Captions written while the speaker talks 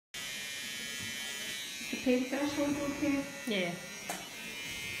pain threshold okay? Yeah.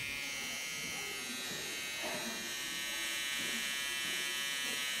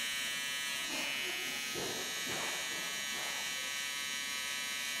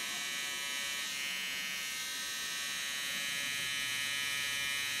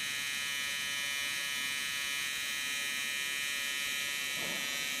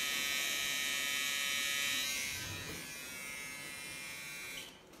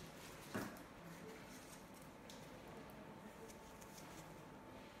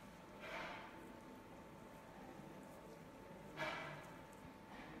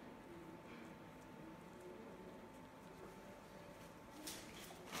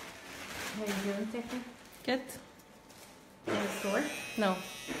 How are you doing, Stephanie? Good. Are you sore? No,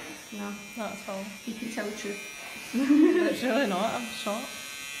 No. not at all. You can tell the truth. It's really not. I'm shocked.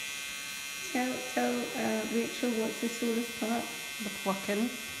 Tell Rachel what's the sorest part. With working.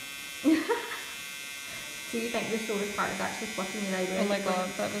 Do you think the sorest part is actually flicking your eyebrows? Oh my god,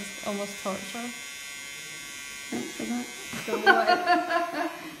 that was almost torture. Thanks for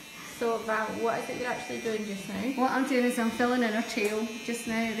that. So Val, what is it you're actually doing just now? What I'm doing is I'm filling in her tail just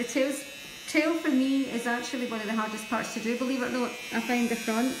now. The tail for me is actually one of the hardest parts to do, believe it or not. I find the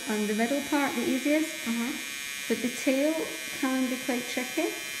front and the middle part the easiest. But the tail can be quite tricky.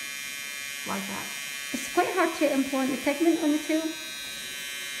 Why that? It's quite hard to implant the pigment on the tail.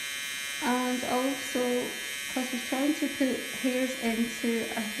 And also, because we're trying to put hairs into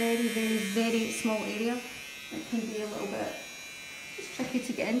a very, very, very small area, it can be a little bit tricky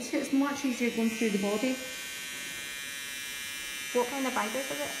to get into. It's much easier going through the body. What kind of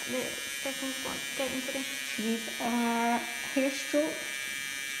fibres is it that Stephanie's getting today? These are hair stroke.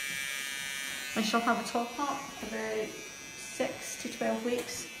 And she'll have a top up about 6 to 12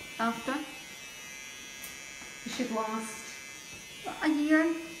 weeks after. It should last a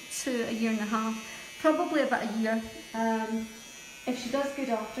year to a year and a half. Probably about a year. If she does good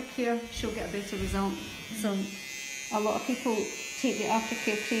aftercare, she'll get a better result. So a lot of people take the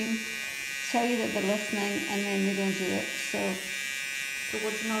aftercare cream, tell you that they're listening, and then they don't do it. So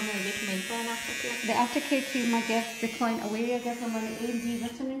what do you normally recommend for an aftercare? The aftercare cream I give the client away. I give them an A and D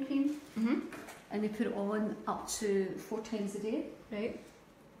vitamin cream, and they put it on up to 4 times a day. Right.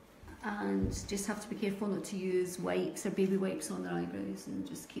 And just have to be careful not to use wipes or baby wipes on their eyebrows, and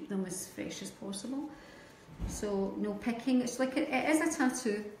just keep them as fresh as possible. So no picking. It's like it is a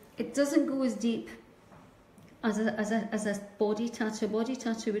tattoo. It doesn't go as deep as a body tattoo. A body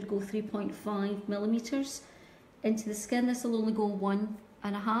tattoo would go 3.5 millimeters into the skin. This will only go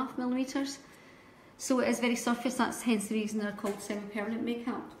 1.5 millimeters. So it is very surface. That's hence the reason they're called semi-permanent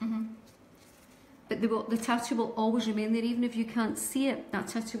makeup. But the tattoo will always remain there, even if you can't see it. That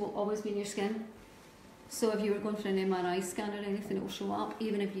tattoo will always be in your skin. So if you were going for an MRI scan or anything, it will show up.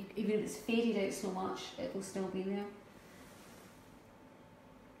 Even if it's faded out so much, it will still be there.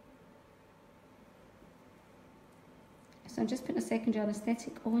 So I'm just putting a secondary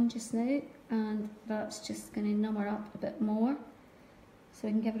anaesthetic on just now, and that's just going to numb her up a bit more, so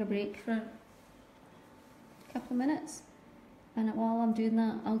I can give her a break for a couple of minutes. And while I'm doing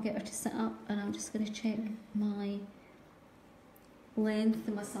that, I'll get her to sit up, and I'm just going to check my length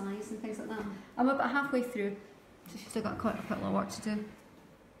and my size and things like that. I'm about halfway through, so she's still got quite a lot of work to do.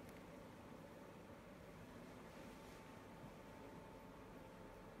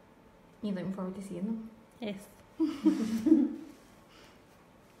 You looking forward to seeing them? Yes.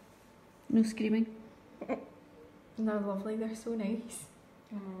 No screaming. No, lovely, they're so nice.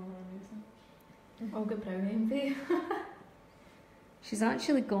 All good brown envy. She's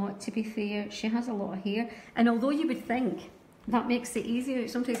actually got, to be fair, she has a lot of hair, and although you would think that makes it easier,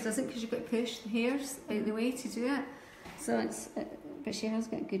 it sometimes doesn't, because you've got to push the hairs out of the way to do it. So it's, but she has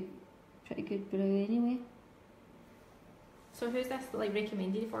got pretty good brow anyway. So who's this like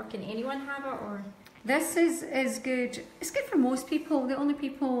recommended for? Can anyone have it, or? This is good. It's good for most people. The only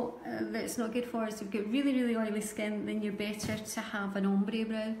people that it's not good for is if you've got really, really oily skin, then you're better to have an ombre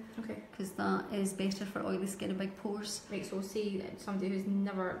brow. Okay. Because that is better for oily skin and big pores. Right, so see somebody who's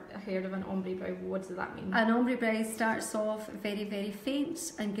never heard of an ombre brow, what does that mean? An ombre brow starts off very, very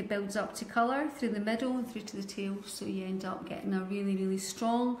faint and builds up to colour through the middle and through to the tail. So you end up getting a really, really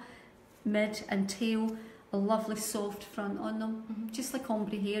strong mid and tail, a lovely soft front on them, just like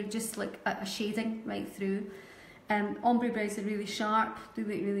ombre hair, just like a shading right through. Ombre brows are really sharp, they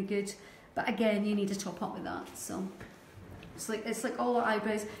look really good, but again you need to top up with that. So it's like all our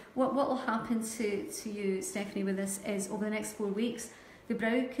eyebrows. What will happen to you, Stephanie, with this is over the next 4 weeks the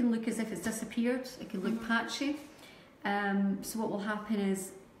brow can look as if it's disappeared, it can look patchy. So what will happen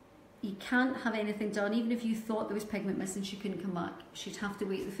is you can't have anything done. Even if you thought there was pigment missing, she couldn't come back. She'd have to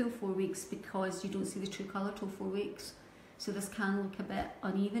wait the full 4 weeks because you don't see the true colour till 4 weeks. So this can look a bit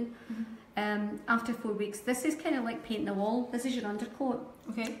uneven. After 4 weeks, this is kind of like painting a wall. This is your undercoat.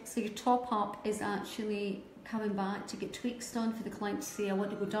 Okay. So your top up is actually coming back to get tweaks done for the client to say, I want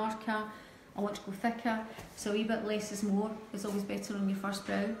to go darker, I want to go thicker. So a wee bit less is more. Is always better on your first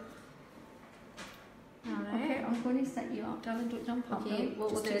brow. Alright. Okay, I'm going to set you up, darling. Don't jump up. Okay,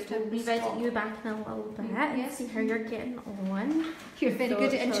 what we'll Just do is take we'll a revisit stop. you back in a little bit and Yes. see how you're getting on. You're very So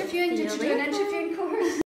good at shall interviewing. see Did you you do an later. interviewing course?